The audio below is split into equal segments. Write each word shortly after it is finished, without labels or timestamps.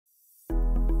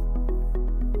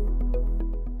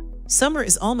Summer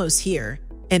is almost here,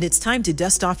 and it's time to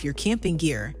dust off your camping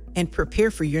gear and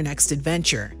prepare for your next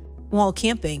adventure. While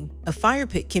camping, a fire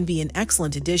pit can be an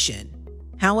excellent addition.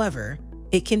 However,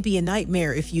 it can be a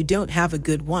nightmare if you don't have a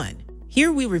good one.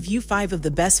 Here we review 5 of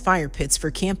the best fire pits for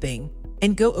camping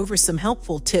and go over some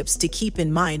helpful tips to keep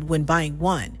in mind when buying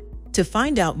one. To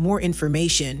find out more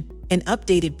information and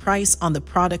updated price on the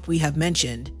product we have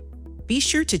mentioned, be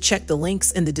sure to check the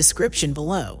links in the description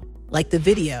below. Like the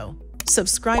video,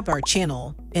 subscribe our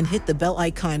channel, and hit the bell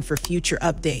icon for future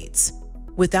updates.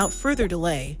 Without further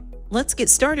delay, let's get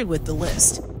started with the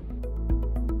list.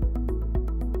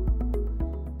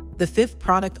 The 5th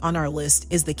product on our list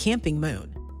is the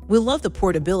CAMPINGMOON. We love the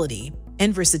portability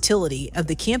and versatility of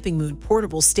the CAMPINGMOON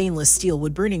portable stainless steel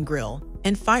wood-burning grill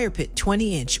and Firepit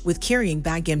 20-inch with carrying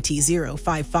bag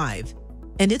MT055.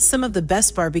 And it's some of the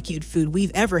best barbecued food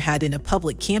we've ever had in a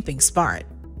public camping spot.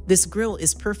 This grill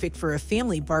is perfect for a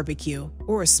family barbecue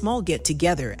or a small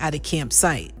get-together at a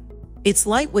campsite. It's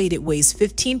lightweight, it weighs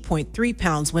 15.3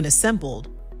 pounds when assembled,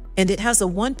 and it has a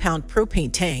 1-pound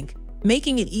propane tank,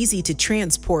 making it easy to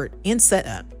transport and set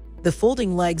up. The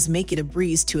folding legs make it a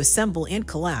breeze to assemble and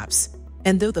collapse,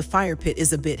 and though the fire pit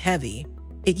is a bit heavy,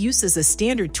 it uses a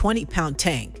standard 20-pound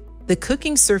tank. The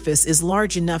cooking surface is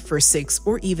large enough for 6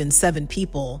 or even 7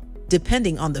 people,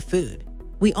 depending on the food.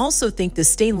 We also think the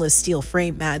stainless steel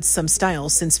frame adds some style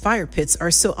since fire pits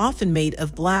are so often made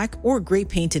of black or gray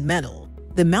painted metal.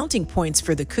 The mounting points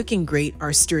for the cooking grate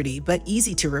are sturdy but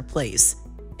easy to replace,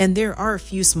 and there are a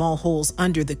few small holes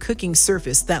under the cooking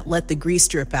surface that let the grease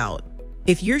drip out.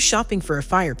 If you're shopping for a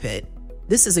fire pit,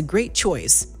 this is a great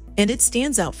choice, and it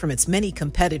stands out from its many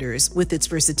competitors with its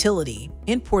versatility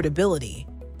and portability.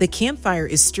 The Campfire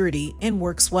is sturdy and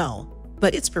works well,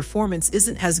 but its performance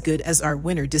isn't as good as our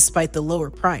winner despite the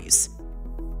lower price.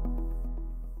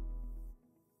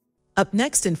 Up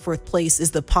next in 4th place is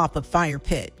the Pop-Up Fire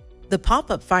Pit. The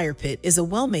Pop-Up Fire Pit is a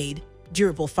well-made,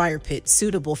 durable fire pit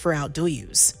suitable for outdoor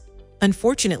use.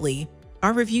 Unfortunately,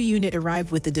 our review unit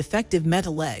arrived with a defective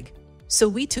metal leg, so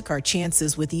we took our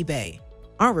chances with eBay.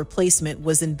 Our replacement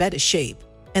was in better shape,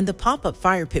 and the pop-up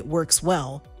fire pit works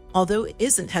well, although it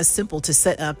isn't as simple to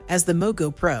set up as the Mogo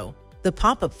Pro, the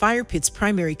pop-up fire pit's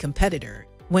primary competitor.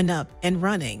 When up and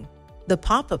running, the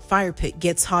pop-up fire pit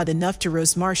gets hot enough to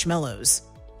roast marshmallows,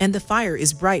 and the fire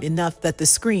is bright enough that the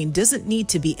screen doesn't need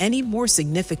to be any more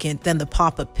significant than the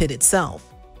pop-up pit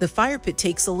itself. The fire pit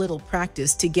takes a little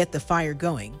practice to get the fire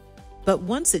going, but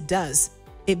once it does,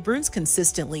 it burns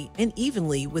consistently and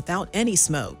evenly without any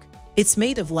smoke. It's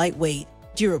made of lightweight,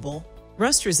 durable,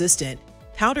 rust-resistant,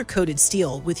 powder-coated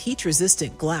steel with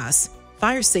heat-resistant glass,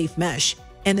 fire-safe mesh,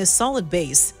 and a solid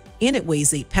base, and it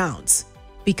weighs 8 pounds.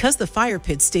 Because the fire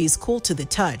pit stays cool to the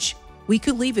touch, we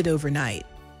could leave it overnight,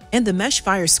 and the mesh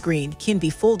fire screen can be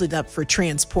folded up for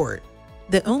transport.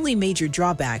 The only major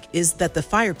drawback is that the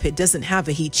fire pit doesn't have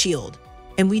a heat shield,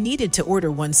 and we needed to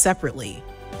order one separately.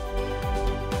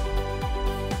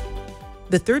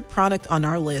 The 3rd product on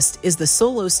our list is the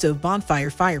Solo Stove Bonfire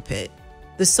Fire Pit.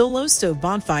 The Solo Stove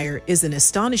Bonfire is an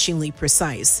astonishingly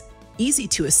precise, easy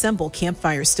to assemble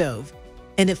campfire stove,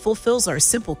 and it fulfills our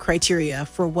simple criteria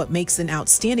for what makes an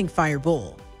outstanding fire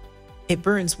bowl. It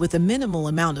burns with a minimal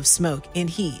amount of smoke and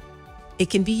heat. It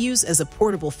can be used as a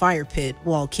portable fire pit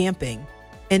while camping,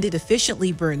 and it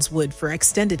efficiently burns wood for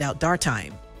extended outdoor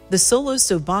time. The Solo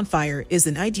Stove Bonfire is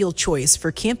an ideal choice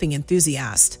for camping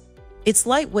enthusiasts. It's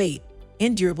lightweight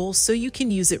and durable, so you can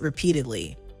use it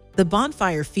repeatedly. The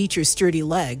Bonfire features sturdy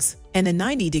legs and a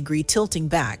 90-degree tilting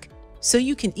back, so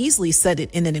you can easily set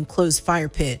it in an enclosed fire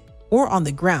pit or on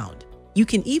the ground. You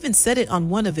can even set it on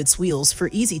one of its wheels for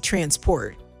easy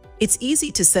transport. It's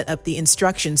easy to set up, the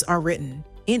instructions are written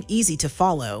and easy to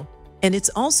follow, and it's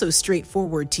also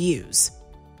straightforward to use.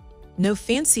 No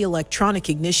fancy electronic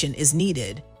ignition is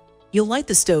needed. You'll light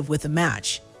the stove with a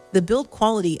match. The build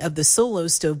quality of the Solo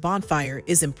Stove Bonfire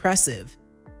is impressive.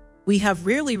 We have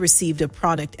rarely received a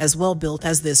product as well built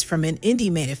as this from an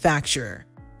indie manufacturer.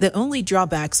 The only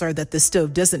drawbacks are that the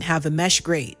stove doesn't have a mesh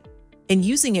grate, and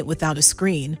using it without a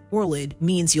screen or lid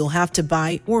means you'll have to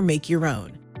buy or make your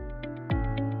own.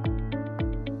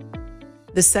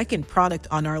 The 2nd product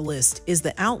on our list is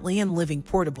the Outland Living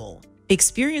Portable.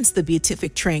 Experience the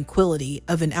beatific tranquility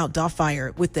of an outdoor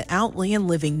fire with the Outland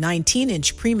Living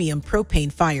 19-inch premium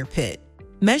propane fire pit.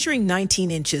 Measuring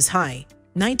 19 inches high,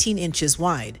 19 inches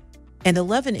wide, and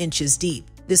 11 inches deep,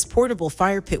 this portable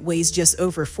fire pit weighs just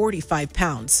over 45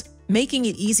 pounds, making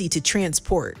it easy to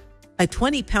transport. A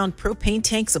 20-pound propane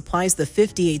tank supplies the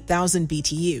 58,000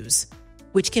 BTUs,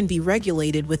 which can be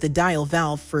regulated with a dial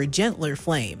valve for a gentler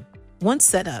flame. Once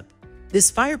set up, this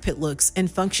fire pit looks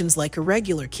and functions like a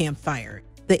regular campfire.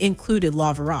 The included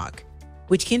lava rock,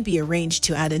 which can be arranged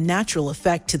to add a natural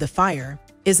effect to the fire,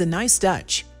 is a nice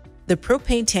touch. The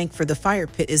propane tank for the fire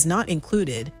pit is not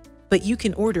included, but you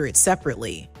can order it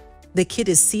separately. The kit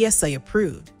is CSA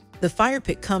approved. The fire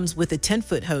pit comes with a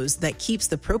 10-foot hose that keeps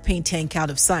the propane tank out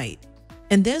of sight.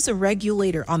 And there's a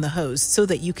regulator on the hose so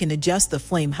that you can adjust the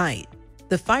flame height.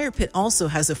 The fire pit also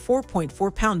has a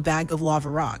 4.4-pound bag of lava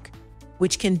rock,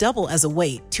 which can double as a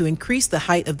weight to increase the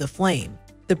height of the flame.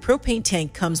 The propane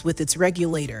tank comes with its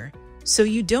regulator, so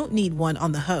you don't need one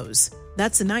on the hose.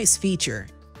 That's a nice feature.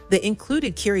 The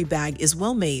included carry bag is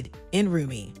well made and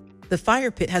roomy. The fire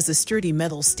pit has a sturdy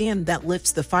metal stand that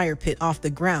lifts the fire pit off the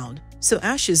ground, so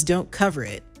ashes don't cover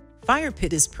it. Fire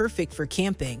pit is perfect for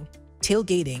camping,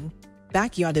 tailgating,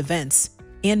 backyard events,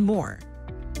 and more.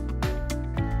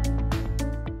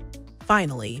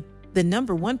 Finally, the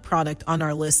 #1 product on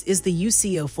our list is the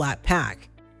UCO Flatpack.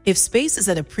 If space is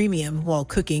at a premium while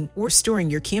cooking or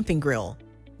storing your camping grill,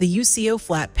 the UCO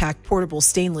Flatpack portable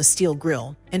stainless steel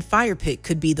grill and fire pit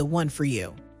could be the one for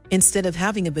you. Instead of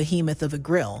having a behemoth of a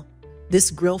grill, this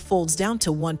grill folds down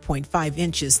to 1.5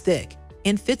 inches thick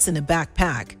and fits in a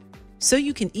backpack, so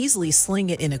you can easily sling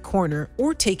it in a corner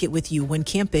or take it with you when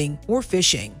camping or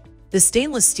fishing. The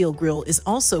stainless steel grill is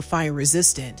also fire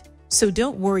resistant, so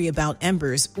don't worry about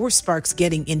embers or sparks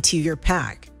getting into your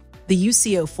pack. The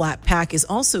UCO Flatpack is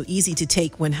also easy to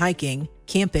take when hiking,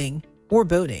 camping, or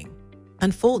boating.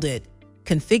 Unfold it,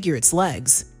 configure its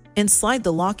legs, and slide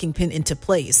the locking pin into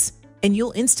place, and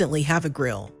you'll instantly have a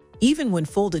grill. Even when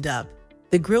folded up,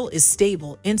 the grill is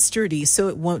stable and sturdy so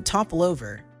it won't topple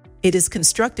over. It is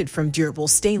constructed from durable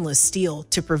stainless steel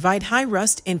to provide high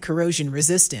rust and corrosion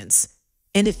resistance,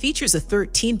 and it features a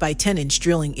 13 by 10 inch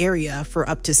drilling area for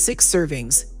up to 6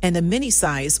 servings and a mini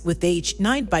size with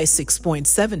 9 by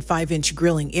 6.75 inch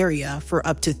grilling area for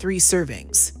up to 3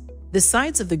 servings. The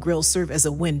sides of the grill serve as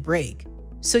a wind break,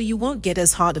 so you won't get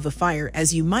as hot of a fire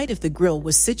as you might if the grill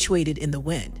was situated in the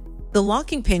wind. The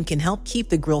locking pin can help keep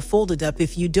the grill folded up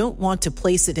if you don't want to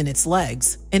place it in its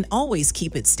legs, and always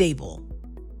keep it stable.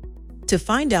 To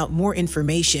find out more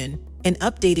information and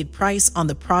updated price on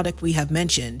the product we have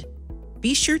mentioned,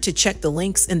 be sure to check the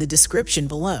links in the description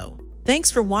below.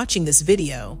 Thanks for watching this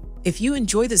video. If you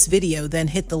enjoy this video, then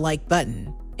hit the like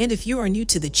button. And if you are new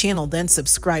to the channel, then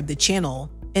subscribe the channel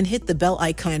and hit the bell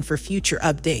icon for future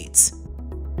updates.